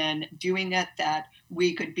interested in doing it that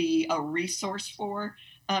we could be a resource for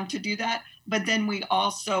to do that? But then we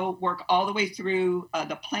also work all the way through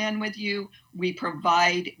the plan with you. We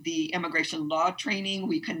provide the immigration law training.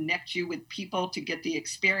 We connect you with people to get the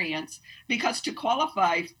experience, because to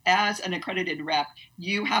qualify as an accredited rep,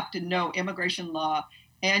 you have to know immigration law,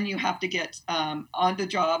 and you have to get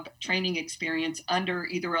on-the-job training experience under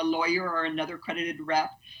either a lawyer or another accredited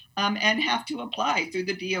rep, and have to apply through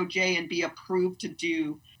the DOJ and be approved to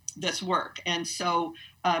do this work. And so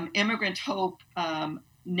Immigrant Hope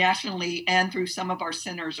nationally and through some of our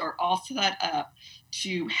centers are all set up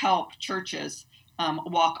to help churches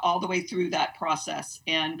walk all the way through that process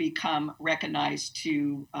and become recognized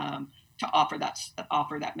to offer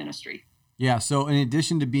that ministry. Yeah. So in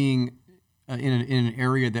addition to being in an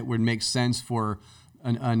area that would make sense for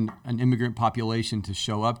an immigrant population to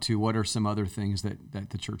show up to, what are some other things that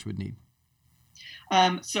the church would need?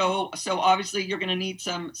 So obviously you're going to need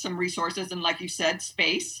some resources, and like you said,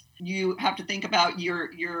 space. You have to think about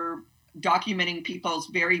your documenting people's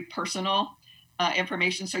very personal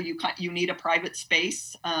information. So you need a private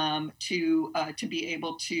space to be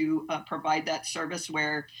able to provide that service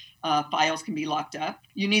where files can be locked up.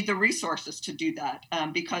 You need the resources to do that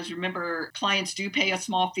because remember, clients do pay a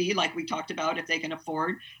small fee, like we talked about, if they can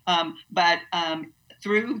afford. But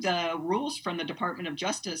through the rules from the Department of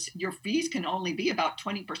Justice, your fees can only be about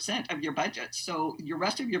 20% of your budget. So your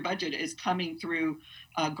rest of your budget is coming through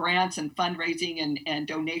grants and fundraising and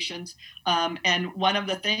donations. And one of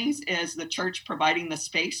the things is the church providing the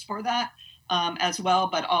space for that. as well,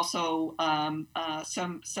 but also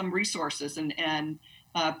some resources and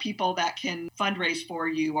people that can fundraise for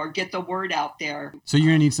you or get the word out there. So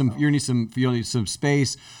you'll need some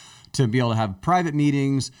space to be able to have private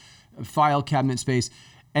meetings, file cabinet space.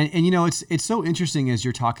 And it's so interesting as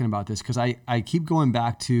you're talking about this, because I keep going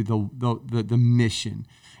back to the mission,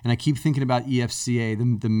 and I keep thinking about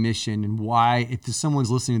EFCA, the mission, and why, if someone's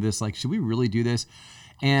listening to this, like, should we really do this?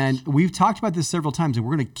 And we've talked about this several times, and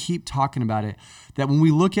we're going to keep talking about it, that when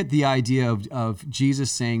we look at the idea of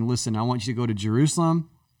Jesus saying, listen, I want you to go to Jerusalem,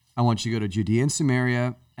 I want you to go to Judea and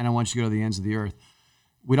Samaria, and I want you to go to the ends of the earth.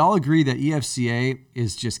 We'd all agree that EFCA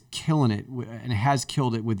is just killing it, and has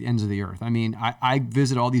killed it with the ends of the earth. I mean, I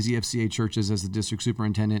visit all these EFCA churches as the district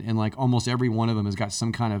superintendent, and like almost every one of them has got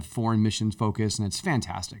some kind of foreign missions focus, and it's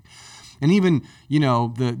fantastic. And even,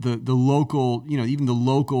 the local, even the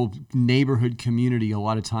local neighborhood community, a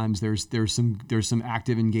lot of times there's some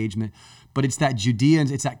active engagement, but it's that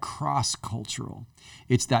Judeans, it's that cross-cultural.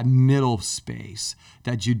 It's that middle space,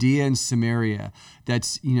 that Judea and Samaria,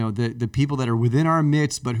 that's, the people that are within our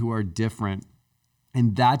midst, but who are different.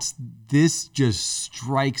 And this just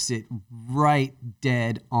strikes it right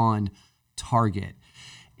dead on target.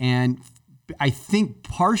 And I think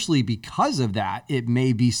partially because of that, it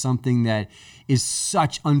may be something that is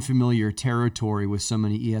such unfamiliar territory with so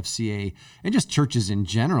many EFCA and just churches in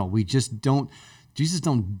general. Jesus don't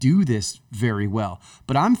do this very well.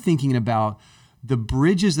 But I'm thinking about the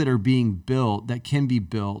bridges that are being built, that can be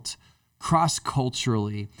built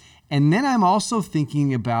cross-culturally. And then I'm also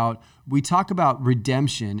thinking about, we talk about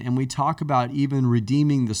redemption, and we talk about even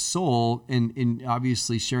redeeming the soul and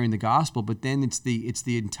obviously sharing the gospel, but then it's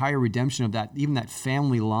the entire redemption of that, even that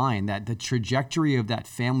family line, that the trajectory of that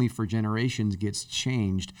family for generations gets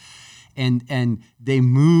changed. And they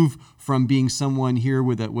move from being someone here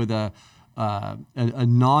with a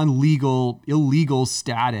non-legal, illegal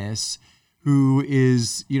status, who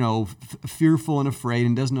is, fearful and afraid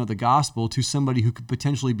and doesn't know the gospel, to somebody who could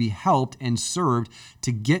potentially be helped and served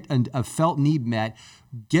to get a felt need met,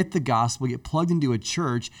 get the gospel, get plugged into a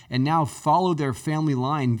church, and now follow their family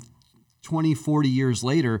line 20, 40 years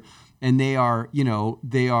later, and they're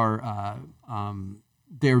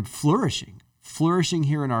flourishing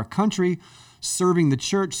here in our country, serving the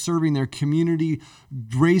church, serving their community,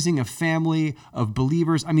 raising a family of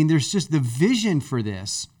believers. I mean, there's just the vision for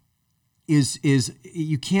this is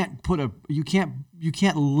you can't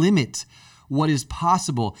limit what is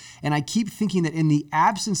possible. And I keep thinking that in the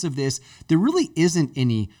absence of this, there really isn't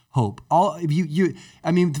any hope.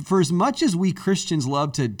 For as much as we Christians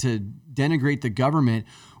love to denigrate the government,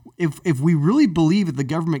 if we really believe that the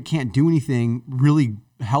government can't do anything really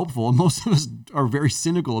helpful, and most of us are very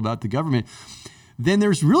cynical about the government, then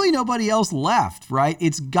there's really nobody else left, right?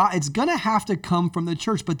 It's going to have to come from the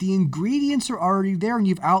church, but the ingredients are already there, and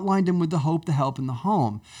you've outlined them with the hope, the help, and the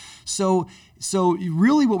home. So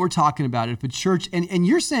really what we're talking about, if a church, and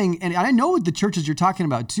you're saying, and I know the churches you're talking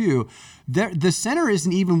about too, the center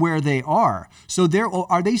isn't even where they are. So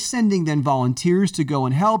are they sending then volunteers to go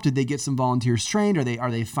and help? Did they get some volunteers trained?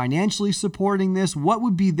 Are they financially supporting this? What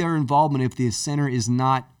would be their involvement if the center is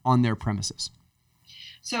not on their premises?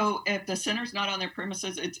 So if the center's not on their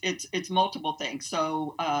premises, it's multiple things.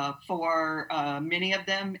 So for many of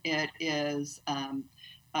them, it is,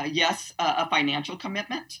 a financial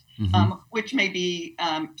commitment, which may be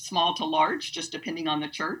small to large, just depending on the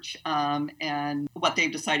church and what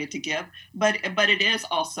they've decided to give. But it is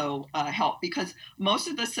also help, because most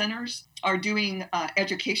of the centers are doing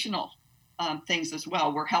educational things as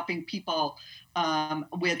well. We're helping people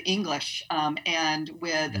with English and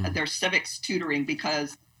with their civics tutoring,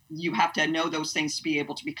 because you have to know those things to be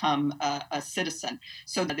able to become a citizen.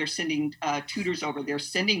 So that they're sending tutors over. They're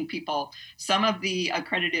sending people. Some of the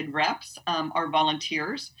accredited reps are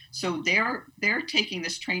volunteers. So they're taking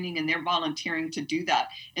this training and they're volunteering to do that.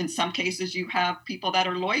 In some cases, you have people that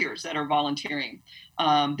are lawyers that are volunteering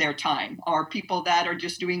their time, or people that are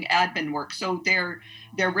just doing admin work. So they're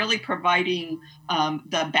really providing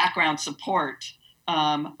the background support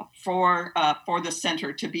for the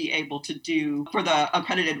center to be able to do, for the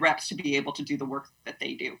accredited reps to be able to do the work that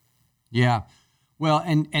they do. Yeah. Well,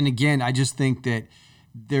 and again, I just think that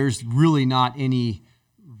there's really not any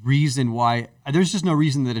reason why, there's just no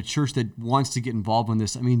reason that a church that wants to get involved in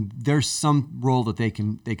this, I mean, there's some role that they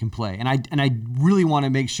can play. And I really want to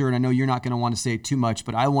make sure, and I know you're not going to want to say it too much,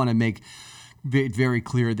 but I want to make it very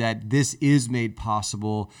clear that this is made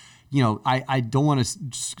possible. I don't want to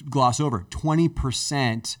gloss over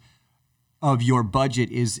 20% of your budget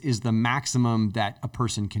is the maximum that a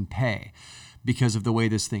person can pay. because of the way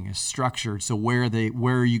this thing is structured. So where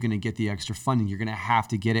are you going to get the extra funding? You're going to have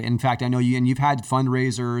to get it. In fact, I know you've had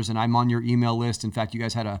fundraisers, and I'm on your email list. In fact, you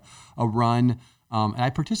guys had a run, and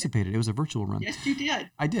I participated. It was a virtual run. Yes, you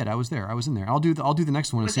did. I did. I was there. I was in there. I'll do the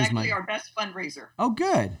next one. It was actually our best fundraiser. Oh,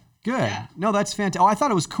 good. Yeah. No, that's fantastic. Oh, I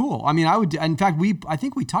thought it was cool. I mean, in fact, I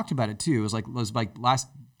think we talked about it too. It was like last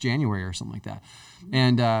January or something like that.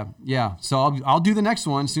 And so I'll do the next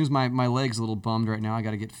one as soon as my leg's a little bummed right now. I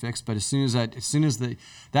got to get fixed, but as soon as that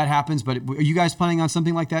happens. But are you guys planning on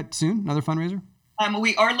something like that soon? Another fundraiser?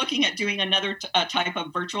 We are looking at doing another type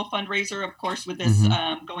of virtual fundraiser, of course, with this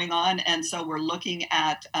going on. And so we're looking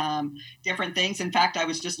at different things. In fact, I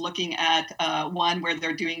was just looking at one where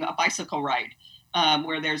they're doing a bicycle ride,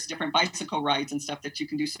 where there's different bicycle rides and stuff that you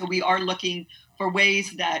can do. So we are looking for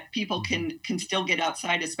ways that people can still get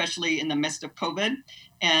outside, especially in the midst of COVID,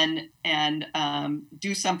 and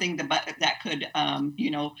do something that could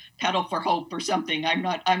pedal for hope or something. I'm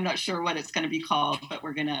not sure what it's going to be called, but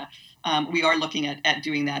we are looking at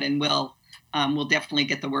doing that, and we'll definitely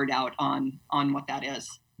get the word out on what that is.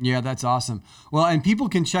 Yeah, that's awesome. Well, and people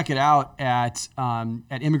can check it out at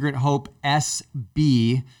Immigrant Hope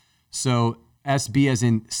SB. So SB as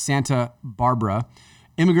in Santa Barbara.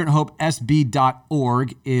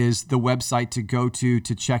 ImmigrantHopeSB.org is the website to go to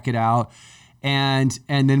check it out. And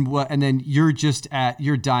then you're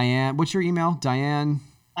Diane. What's your email? Diane?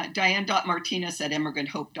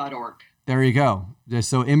 Diane.Martinez@ImmigrantHope.org. There you go.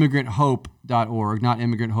 So ImmigrantHope.org, not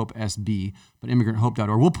Immigrant Hope SB, but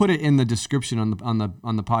ImmigrantHope.org. We'll put it in the description on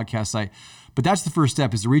the podcast site. But that's the first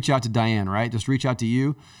step, is to reach out to Diane, right? Just reach out to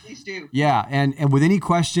you. Please do. Yeah, and with any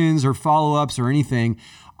questions or follow-ups or anything,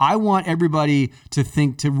 I want everybody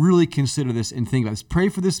to really consider this and think about this. Pray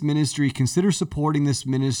for this ministry. Consider supporting this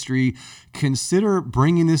ministry. Consider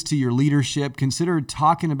bringing this to your leadership. Consider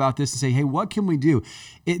talking about this and say, hey, what can we do?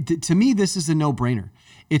 To me, this is a no-brainer.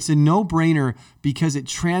 It's a no-brainer because it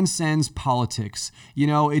transcends politics.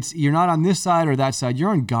 You're not on this side or that side. You're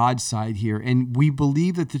on God's side here. And we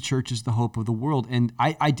believe that the church is the hope of the world. And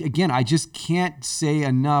I just can't say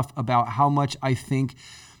enough about how much I think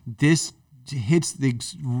this hits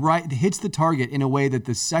the target in a way that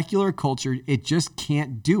the secular culture, it just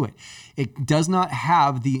can't do it. It does not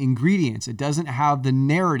have the ingredients. It doesn't have the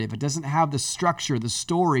narrative. It doesn't have the structure, the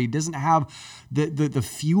story. It doesn't have the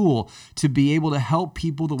fuel to be able to help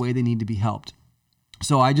people the way they need to be helped.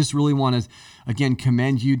 So I just really want to, again,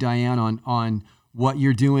 commend you, Diane, on what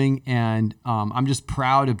you're doing. And I'm just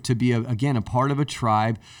proud to be, a part of a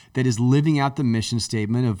tribe that is living out the mission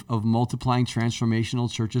statement of multiplying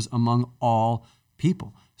transformational churches among all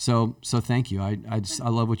people. So thank you. I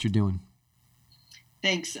love what you're doing.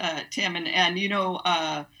 Thanks, Tim. And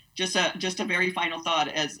just a very final thought,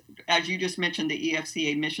 as you just mentioned the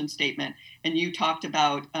EFCA mission statement, and you talked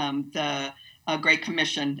about the Great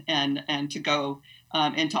Commission and to go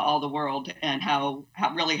into all the world, and how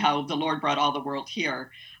the Lord brought all the world here.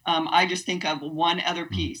 I just think of one other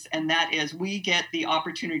piece, and that is we get the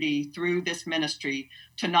opportunity through this ministry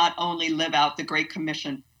to not only live out the Great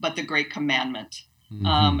Commission, but the Great Commandment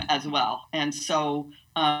as well. And so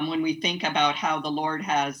when we think about how the Lord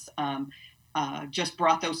has just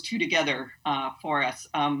brought those two together for us,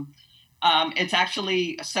 it's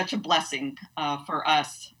actually such a blessing for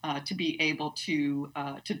us to be able to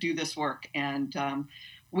do this work, and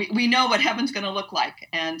we know what heaven's going to look like,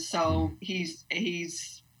 and so he's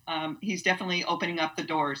definitely opening up the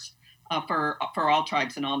doors for all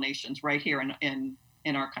tribes and all nations right here in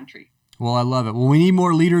our country. Well, I love it. Well, we need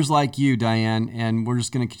more leaders like you, Diane, and we're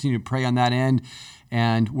just going to continue to pray on that end,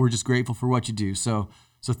 and we're just grateful for what you do. So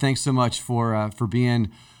thanks so much for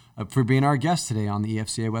being our guest today on the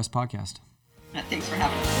EFCA West podcast. Thanks for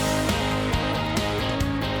having us.